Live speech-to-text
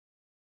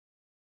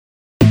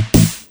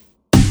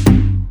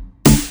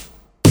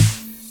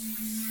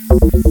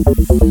Okay,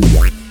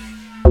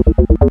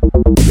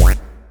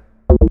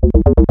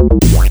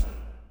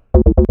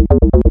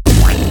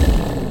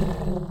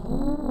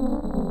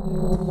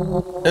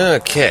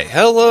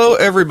 hello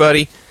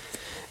everybody.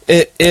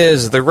 It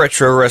is the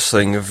Retro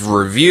Wrestling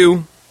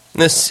Review.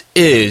 This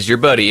is your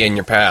buddy and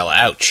your pal,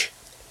 Ouch.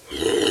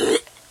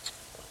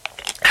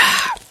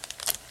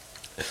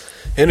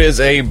 It is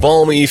a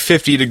balmy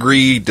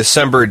 50-degree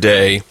December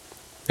day.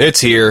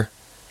 It's here,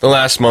 the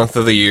last month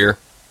of the year.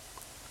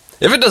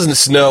 If it doesn't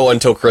snow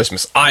until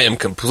Christmas, I am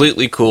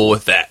completely cool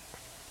with that.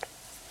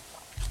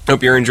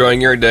 Hope you're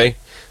enjoying your day.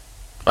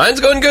 Mine's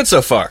going good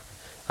so far.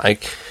 I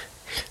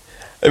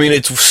mean,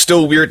 it's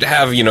still weird to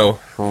have,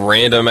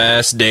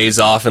 random-ass days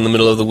off in the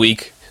middle of the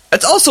week.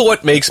 That's also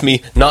what makes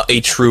me not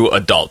a true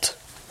adult.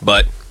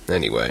 But,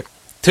 anyway.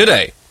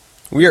 Today,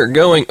 we are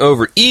going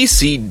over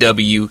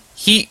ECW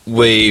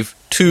Heatwave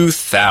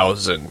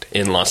 2000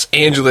 in Los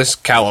Angeles,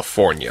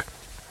 California.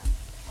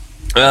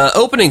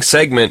 Opening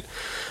segment,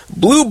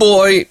 Blue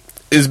Boy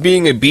is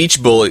being a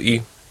beach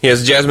bully. He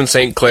has Jasmine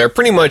St. Clair,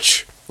 pretty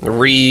much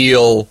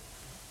real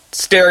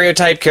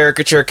stereotype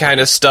caricature kind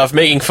of stuff,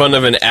 making fun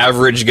of an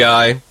average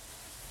guy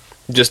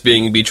just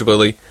being a beach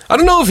bully. I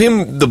don't know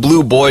if the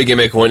Blue Boy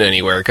gimmick went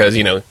anywhere, because,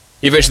 he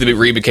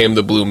eventually became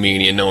the Blue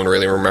Meanie and no one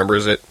really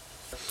remembers it.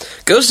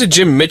 Goes to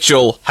Jim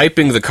Mitchell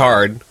hyping the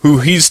card, who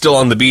he's still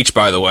on the beach,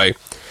 by the way.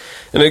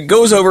 And it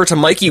goes over to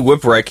Mikey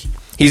Whipwreck.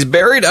 He's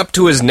buried up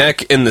to his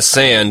neck in the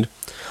sand,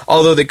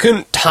 although they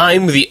couldn't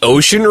time the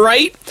ocean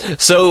right,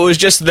 so it was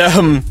just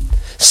them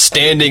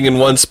standing in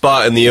one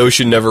spot and the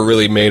ocean never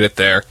really made it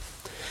there.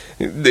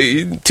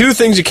 The two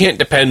things you can't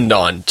depend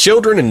on,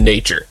 children and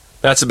nature.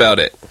 That's about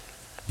it.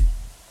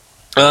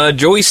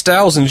 Joey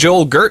Styles and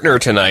Joel Gertner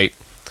tonight.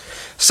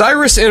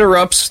 Cyrus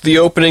interrupts the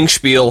opening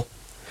spiel.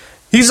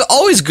 He's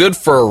always good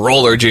for a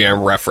Roller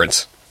Jam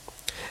reference.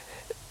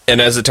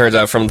 And as it turns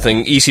out from the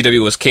thing,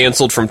 ECW was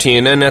canceled from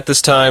TNN at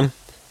this time.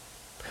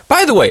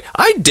 By the way,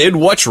 I did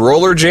watch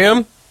Roller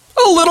Jam.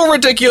 A little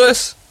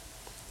ridiculous.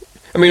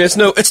 I mean, it's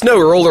no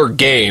roller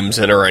games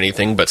or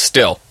anything, but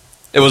still.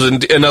 It was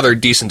another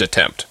decent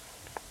attempt.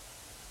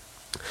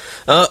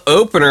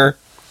 Opener,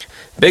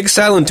 Big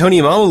Sal and Tony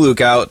Mamaluke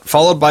out,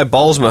 followed by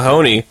Balls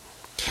Mahoney.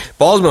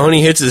 Balls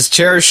Mahoney hits his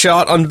chair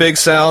shot on Big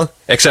Sal,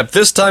 except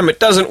this time it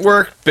doesn't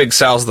work. Big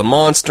Sal's the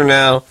monster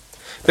now.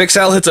 Big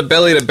Sal hits a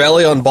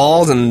belly-to-belly on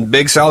Balls, and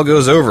Big Sal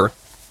goes over.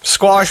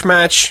 Squash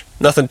match,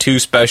 nothing too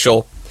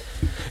special.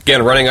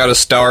 Again, running out of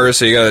stars,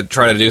 so you gotta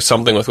try to do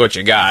something with what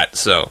you got,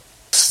 so.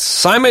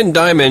 Simon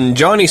Diamond,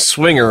 Johnny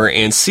Swinger,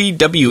 and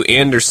C.W.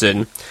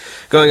 Anderson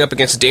going up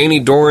against Danny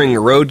Doring,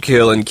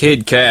 Roadkill, and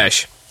Kid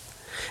Cash.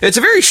 It's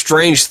a very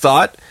strange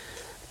thought,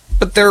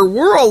 but there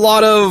were a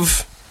lot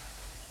of,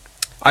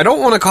 I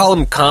don't want to call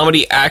them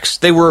comedy acts,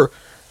 they were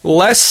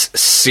less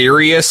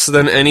serious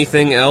than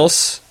anything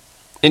else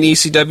in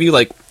ECW.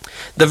 Like,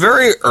 the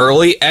very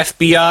early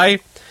FBI,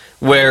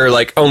 where,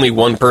 only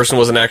one person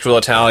was an actual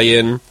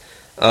Italian.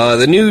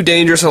 The New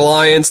Dangerous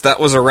Alliance, that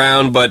was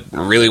around, but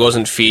really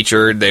wasn't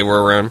featured. They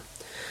were around.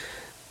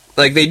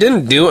 They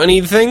didn't do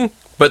anything,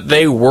 but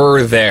they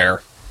were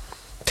there.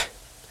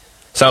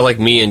 Sounds like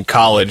me in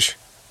college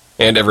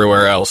and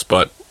everywhere else,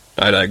 but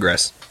I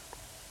digress.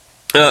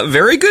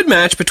 Very good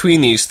match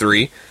between these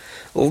three.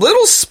 A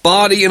little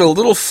spotty and a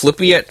little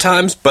flippy at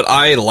times, but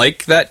I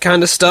like that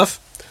kind of stuff.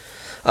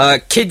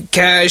 Kid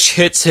Cash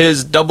hits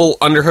his double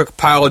underhook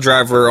pile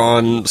driver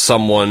on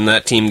someone.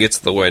 That team gets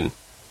the win.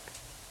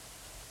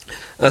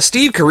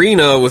 Steve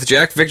Corino with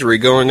Jack Victory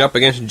going up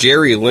against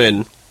Jerry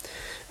Lynn.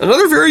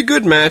 Another very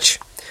good match.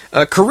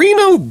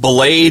 Corino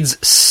blades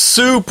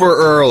super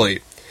early,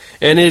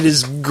 and it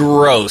is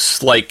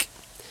gross.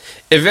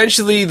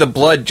 Eventually the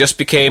blood just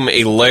became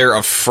a layer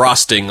of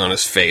frosting on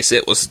his face.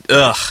 It was,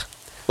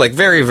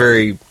 very,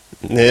 very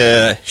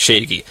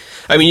shaky.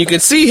 I mean, you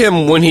can see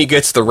him when he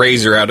gets the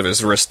razor out of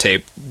his wrist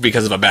tape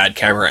because of a bad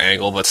camera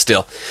angle, but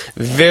still,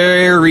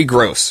 very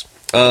gross.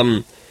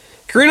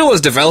 Corino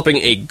was developing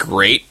a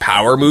great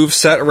power move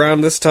set around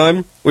this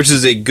time, which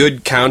is a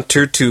good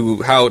counter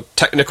to how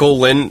technical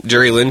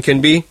Jerry Lynn can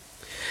be.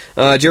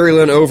 Jerry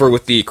Lynn over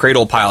with the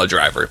cradle pile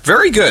driver.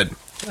 Very good.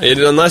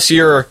 Unless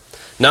you're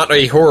not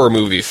a horror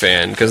movie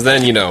fan, because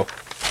then, a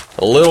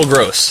little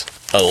gross.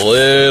 A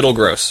little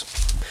gross.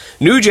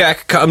 New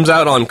Jack comes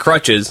out on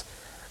crutches.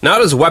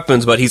 Not as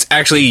weapons, but he's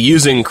actually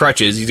using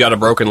crutches. He's got a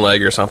broken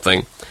leg or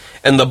something.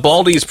 And the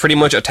Baldies pretty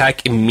much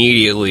attack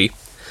immediately.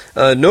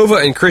 Nova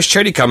and Chris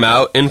Chetty come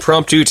out,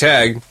 impromptu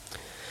tag.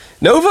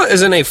 Nova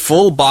is in a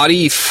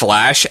full-body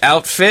Flash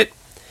outfit.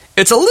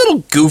 It's a little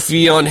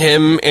goofy on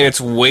him, and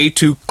it's way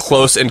too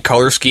close in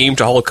color scheme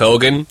to Hulk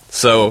Hogan,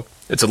 so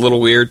it's a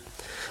little weird.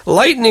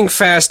 Lightning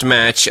fast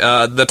match.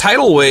 The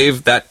tidal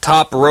wave, that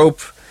top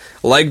rope,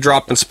 leg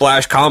drop and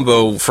splash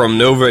combo from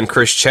Nova and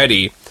Chris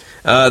Chetty,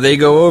 they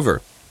go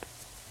over.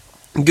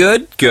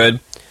 Good.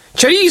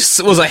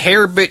 Chetty was a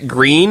hair bit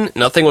green.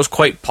 Nothing was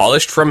quite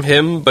polished from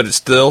him, but it's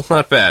still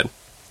not bad.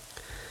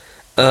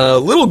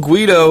 Little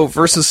Guido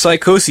versus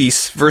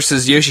Psychosis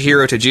versus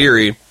Yoshihiro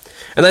Tajiri.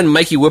 And then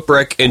Mikey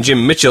Whipwreck and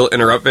Jim Mitchell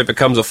interrupt. It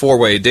becomes a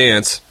four-way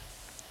dance.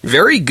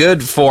 Very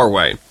good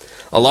four-way.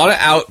 A lot of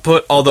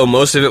output, although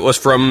most of it was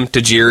from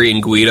Tajiri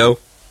and Guido.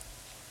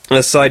 On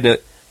a side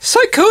note,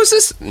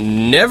 Psychosis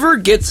never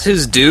gets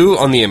his due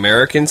on the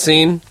American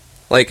scene.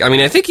 I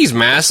think he's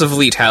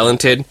massively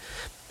talented.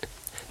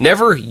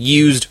 Never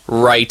used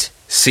right,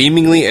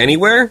 seemingly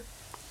anywhere.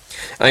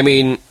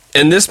 In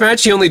this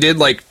match he only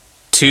did,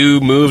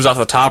 2 moves off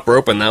the top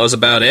rope, and that was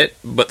about it.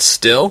 But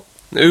still,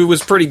 it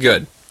was pretty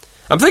good.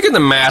 I'm thinking the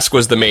mask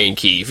was the main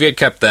key. If he had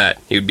kept that,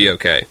 he would be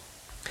okay.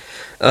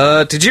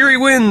 Tajiri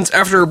wins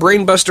after a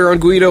brainbuster on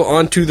Guido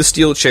onto the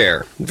steel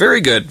chair.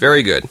 Very good,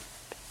 very good.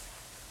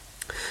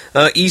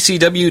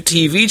 ECW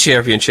TV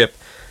Championship.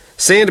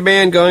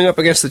 Sandman going up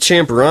against the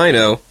champ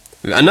Rhino.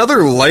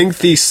 Another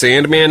lengthy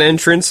Sandman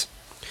entrance,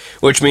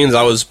 which means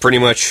I was pretty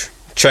much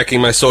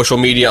checking my social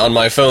media on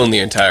my phone the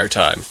entire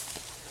time.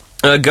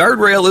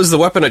 Guardrail is the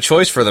weapon of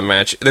choice for the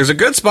match. There's a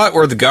good spot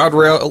where the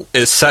guardrail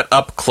is set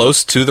up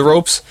close to the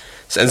ropes,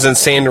 and then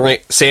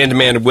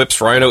Sandman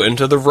whips Rhino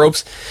into the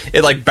ropes.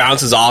 It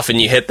bounces off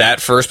and you hit that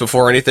first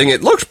before anything.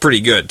 It looked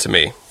pretty good to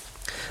me.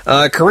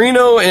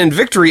 Carino and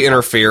Victory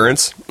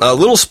interference.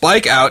 Little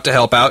Spike out to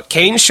help out.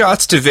 Kane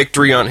shots to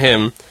Victory on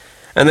him.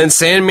 And then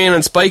Sandman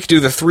and Spike do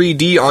the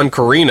 3D on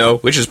Carino,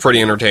 which is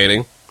pretty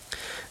entertaining.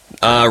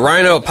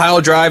 Rhino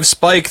pile drives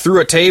Spike through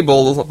a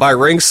table by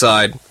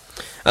ringside.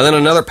 And then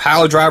another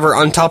pile driver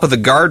on top of the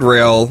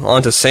guardrail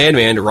onto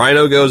Sandman.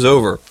 Rhino goes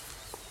over.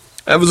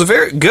 It was a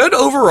very good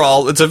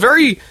overall. It's a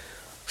very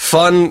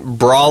fun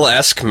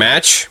Brawl-esque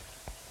match.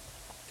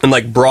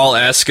 And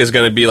Brawl-esque is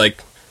going to be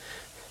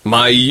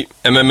my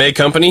MMA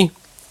company.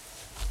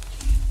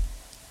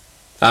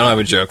 I don't have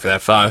a joke for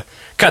that.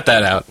 Cut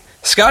that out.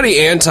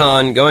 Scotty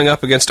Anton going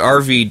up against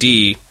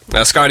RVD.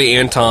 Scotty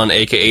Anton,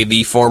 a.k.a.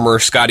 the former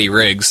Scotty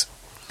Riggs.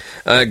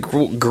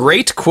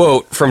 Great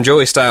quote from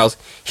Joey Styles.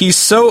 He's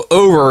so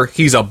over,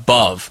 he's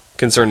above,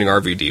 concerning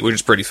RVD, which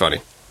is pretty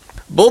funny.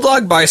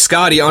 Bulldog by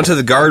Scotty onto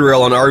the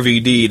guardrail on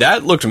RVD.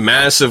 That looked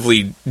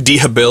massively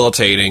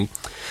debilitating.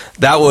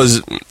 That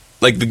was,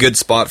 the good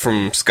spot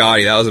from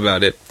Scotty. That was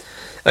about it.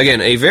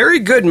 Again, a very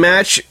good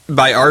match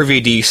by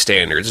RVD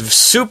standards.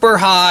 Super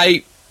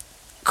high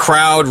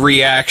crowd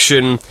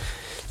reaction.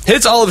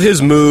 Hits all of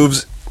his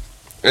moves.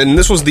 And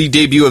this was the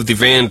debut of the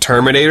Van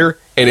Terminator,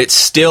 and it's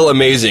still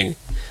amazing.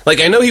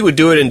 I know he would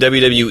do it in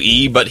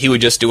WWE, but he would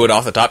just do it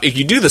off the top. If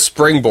you do the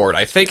springboard,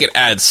 I think it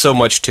adds so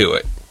much to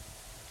it.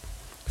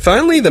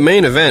 Finally, the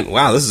main event.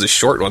 Wow, this is a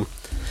short one.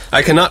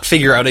 I cannot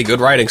figure out a good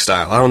writing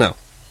style. I don't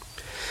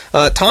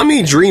know.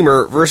 Tommy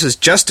Dreamer versus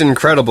Justin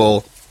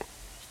Credible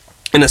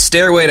in a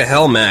Stairway to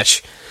Hell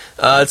match.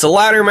 It's a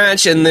ladder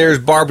match, and there's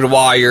barbed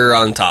wire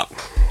on top.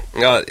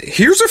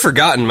 Here's a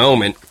forgotten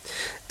moment.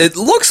 It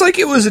looks like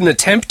it was an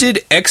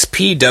attempted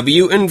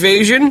XPW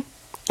invasion.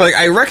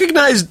 I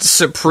recognized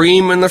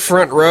Supreme in the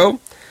front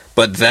row,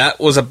 but that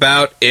was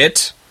about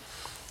it.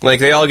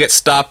 They all get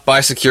stopped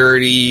by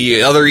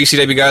security. Other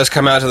ECW guys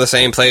come out to the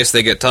same place.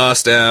 They get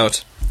tossed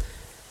out.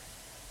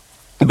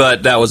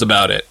 But that was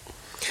about it.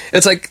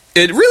 It's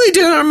it really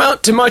didn't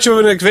amount to much of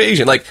an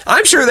invasion.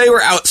 I'm sure they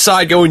were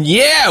outside going,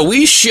 yeah,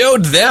 we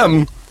showed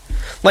them.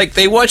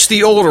 They watched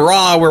the old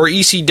Raw where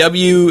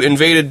ECW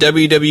invaded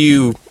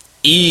WWEF.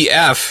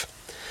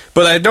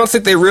 But I don't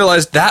think they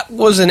realized that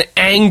was an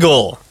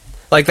angle.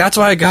 That's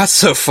why I got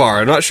so far.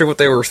 I'm not sure what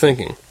they were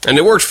thinking. And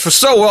it worked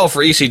so well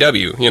for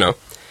ECW,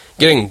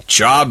 getting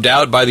jobbed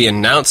out by the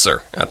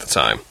announcer at the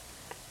time.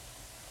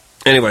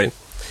 Anyway,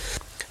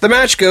 the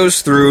match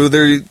goes through.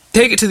 They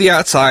take it to the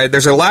outside.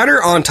 There's a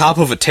ladder on top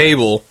of a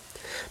table,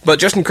 but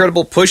Justin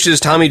Credible pushes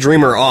Tommy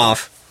Dreamer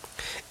off.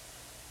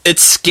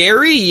 It's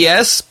scary,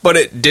 yes, but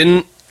it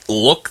didn't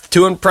look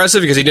too impressive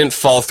because he didn't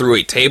fall through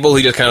a table.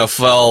 He just kind of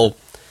fell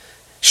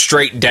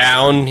straight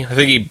down. I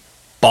think he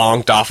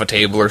bonked off a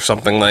table or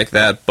something like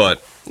that,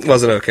 but it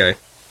wasn't okay.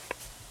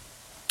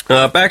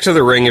 Back to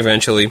the ring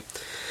eventually.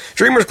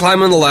 Dreamer's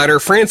climbing the ladder.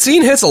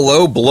 Francine hits a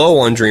low blow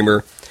on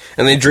Dreamer,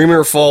 and then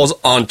Dreamer falls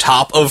on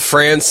top of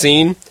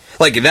Francine.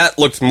 That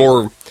looked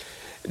more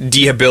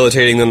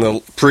debilitating than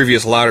the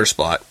previous ladder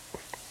spot.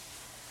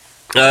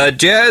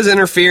 Jazz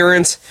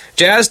interference.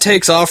 Jazz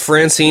takes off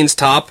Francine's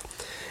top,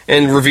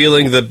 and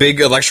revealing the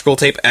big electrical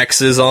tape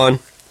X's on.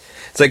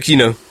 It's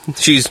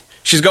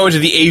she's going to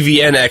the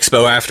AVN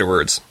Expo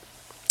afterwards.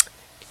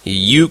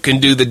 You can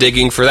do the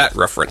digging for that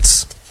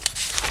reference.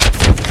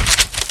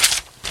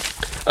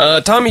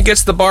 Tommy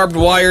gets the barbed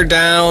wire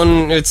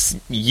down. It's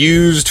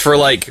used for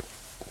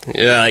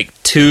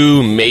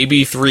 2,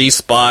 maybe 3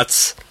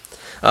 spots.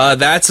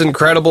 That's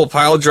Incredible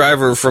pile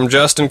driver from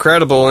Justin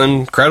Credible,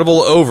 and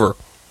Credible over.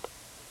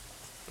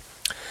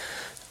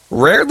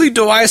 Rarely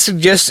do I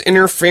suggest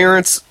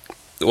interference.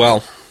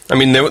 Well, the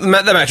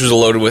match was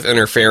loaded with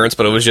interference,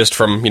 but it was just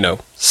from,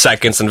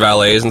 seconds and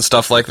valets and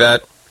stuff like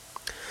that.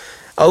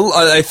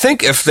 I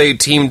think if they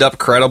teamed up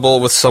Credible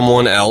with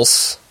someone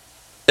else,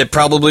 it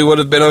probably would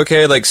have been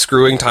okay,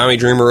 screwing Tommy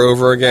Dreamer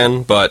over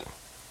again, but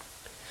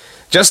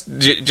just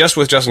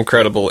with Justin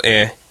Credible,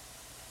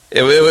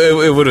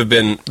 It would have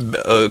been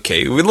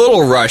okay. A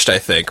little rushed, I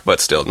think, but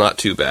still not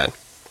too bad.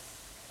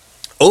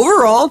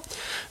 Overall,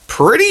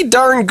 pretty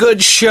darn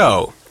good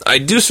show. I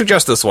do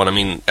suggest this one. I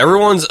mean,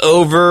 everyone's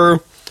over.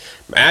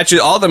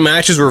 All the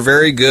matches were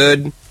very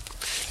good.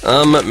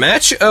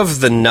 Match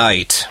of the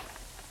night.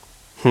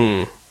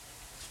 You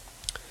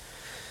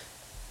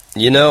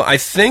know, I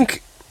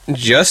think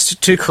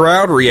just to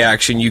crowd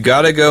reaction, you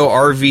gotta go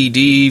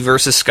RVD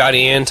versus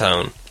Scotty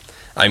Antone.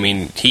 I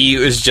mean, he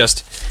was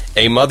just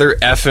a mother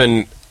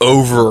effing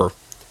over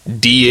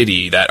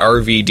deity that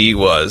RVD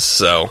was,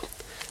 so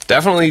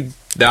definitely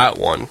that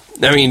one.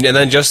 I mean, and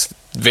then just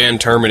Van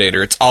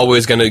Terminator, it's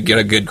always going to get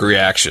a good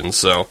reaction,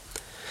 so.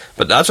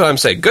 But that's what I'm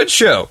saying. Good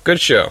show.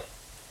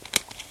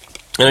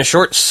 And a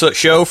short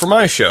show for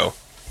my show.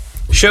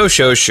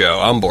 Show.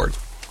 I'm bored.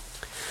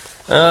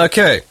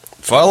 Okay.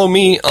 Follow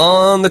me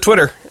on the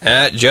Twitter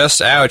at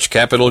JustOuch,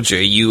 capital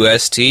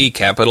JUST,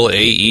 capital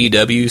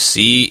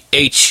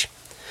AEWCH.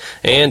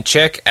 And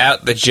check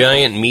out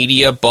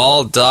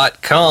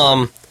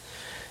thegiantmediaball.com.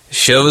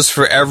 Shows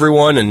for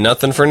everyone and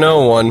nothing for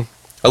no one.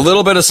 A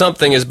little bit of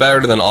something is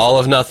better than all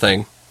of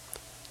nothing.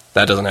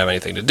 That doesn't have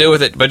anything to do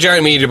with it, but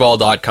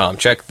giantmediaball.com.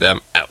 Check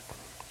them out.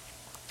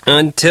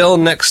 Until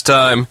next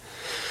time,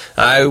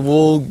 I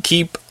will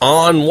keep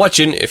on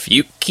watching if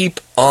you keep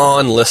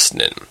on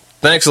listening.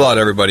 Thanks a lot,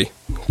 everybody.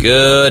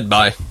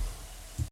 Goodbye.